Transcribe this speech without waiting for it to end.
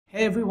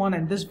Hey everyone,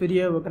 in this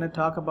video we're going to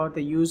talk about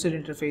the user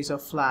interface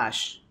of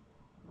Flash.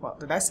 Well,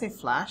 did I say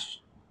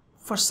Flash?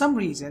 For some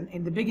reason,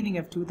 in the beginning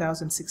of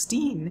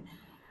 2016,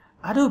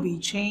 Adobe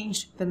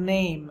changed the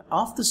name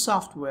of the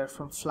software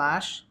from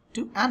Flash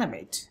to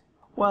Animate.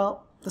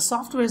 Well, the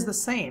software is the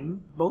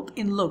same, both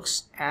in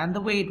looks and the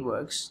way it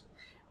works,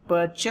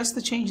 but just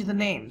the change in the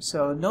name.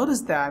 So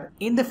notice that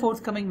in the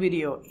forthcoming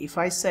video, if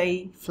I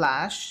say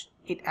Flash,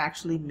 it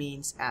actually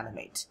means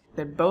Animate.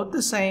 They're both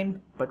the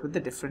same, but with a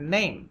different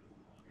name.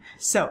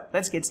 So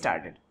let's get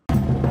started.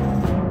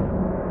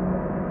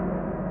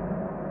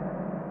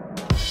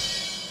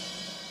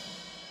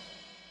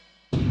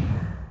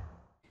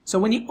 So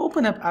when you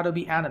open up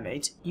Adobe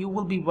Animate, you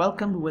will be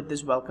welcomed with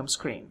this welcome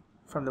screen.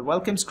 From the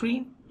welcome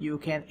screen, you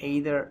can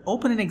either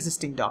open an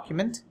existing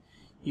document,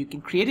 you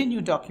can create a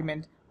new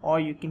document, or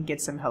you can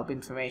get some help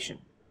information.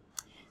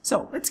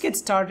 So let's get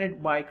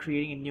started by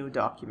creating a new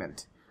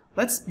document.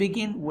 Let's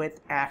begin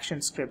with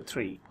Actionscript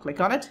 3.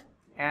 Click on it,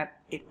 and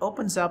it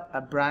opens up a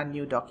brand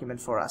new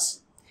document for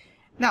us.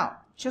 Now,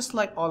 just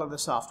like all of the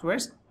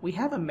softwares, we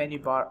have a menu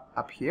bar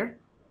up here.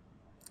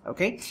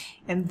 Okay,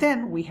 and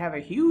then we have a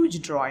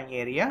huge drawing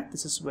area.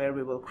 This is where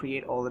we will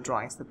create all the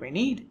drawings that we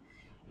need.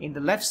 In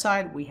the left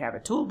side, we have a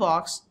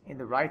toolbox. In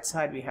the right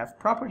side, we have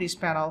Properties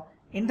panel.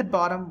 In the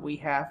bottom, we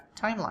have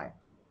Timeline.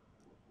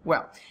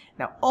 Well,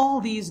 now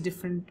all these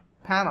different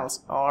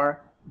panels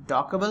are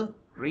dockable,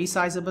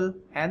 resizable,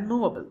 and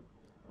movable.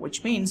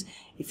 Which means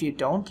if you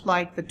don't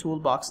like the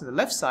toolbox on the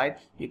left side,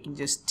 you can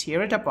just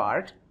tear it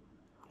apart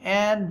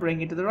and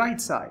bring it to the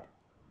right side.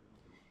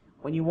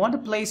 When you want to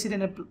place it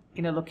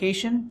in a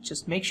location,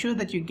 just make sure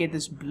that you get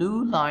this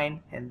blue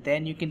line and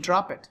then you can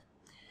drop it.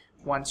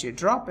 Once you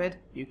drop it,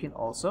 you can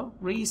also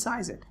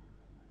resize it.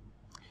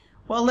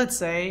 Well, let's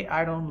say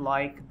I don't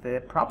like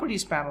the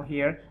Properties panel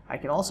here. I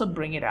can also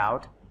bring it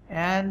out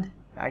and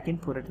I can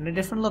put it in a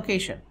different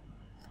location.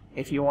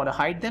 If you want to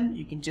hide them,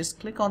 you can just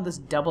click on this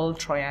double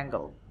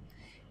triangle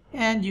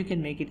and you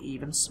can make it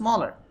even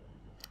smaller.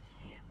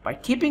 By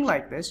keeping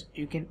like this,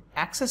 you can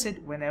access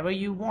it whenever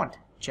you want.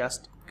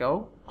 Just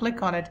go,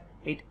 click on it,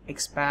 it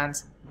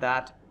expands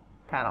that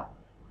panel.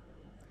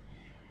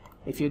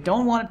 If you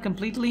don't want it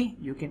completely,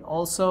 you can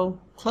also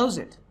close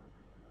it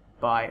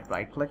by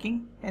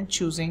right-clicking and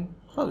choosing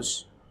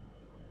Close.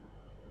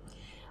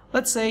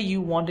 Let's say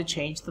you want to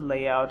change the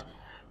layout.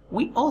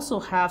 We also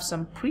have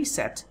some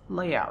preset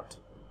layout.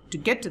 To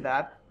get to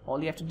that,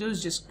 all you have to do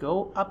is just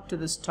go up to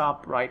this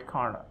top right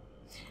corner.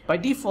 By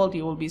default,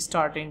 you will be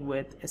starting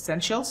with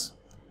Essentials.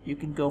 You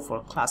can go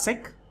for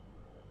Classic.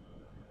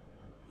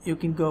 You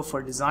can go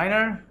for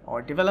Designer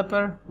or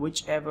Developer,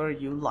 whichever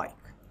you like.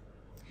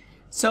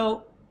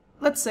 So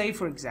let's say,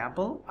 for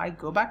example, I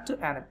go back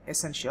to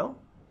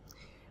Essential,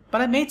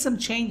 but I made some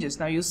changes.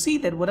 Now you see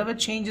that whatever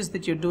changes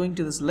that you're doing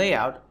to this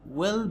layout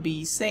will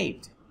be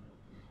saved.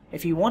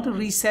 If you want to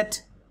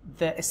reset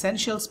the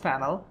Essentials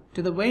panel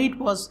to the way it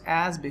was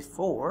as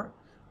before,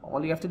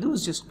 all you have to do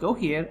is just go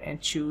here and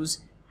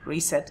choose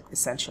Reset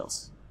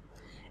Essentials.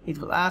 It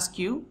will ask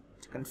you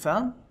to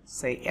confirm,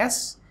 say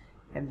yes,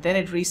 and then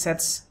it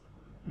resets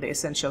the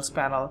Essentials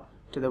panel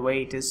to the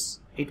way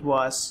it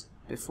was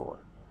before.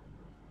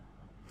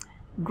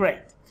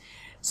 Great.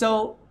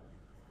 So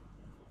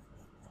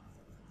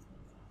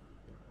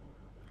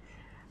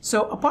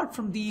apart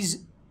from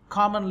these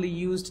commonly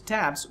used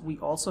tabs, we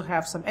also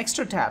have some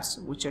extra tabs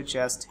which are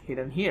just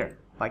hidden here,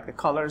 like the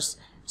colors,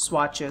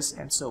 swatches,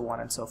 and so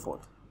on and so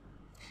forth.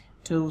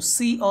 To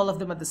see all of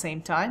them at the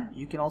same time,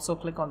 you can also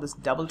click on this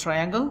double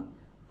triangle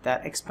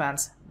that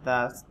expands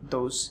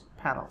those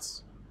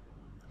panels.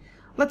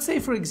 Let's say,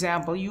 for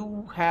example,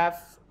 you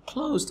have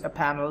closed a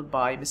panel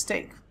by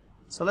mistake.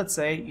 So let's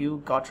say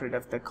you got rid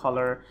of the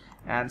color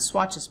and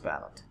swatches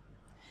palette.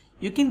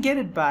 You can get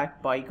it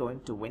back by going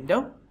to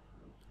Window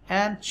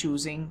and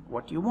choosing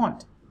what you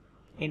want.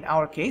 In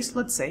our case,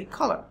 let's say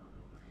color.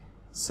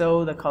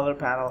 So the color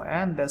panel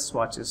and the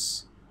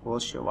swatches will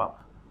show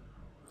up.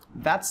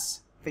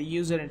 That's the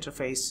user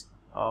interface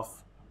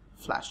of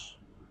Flash.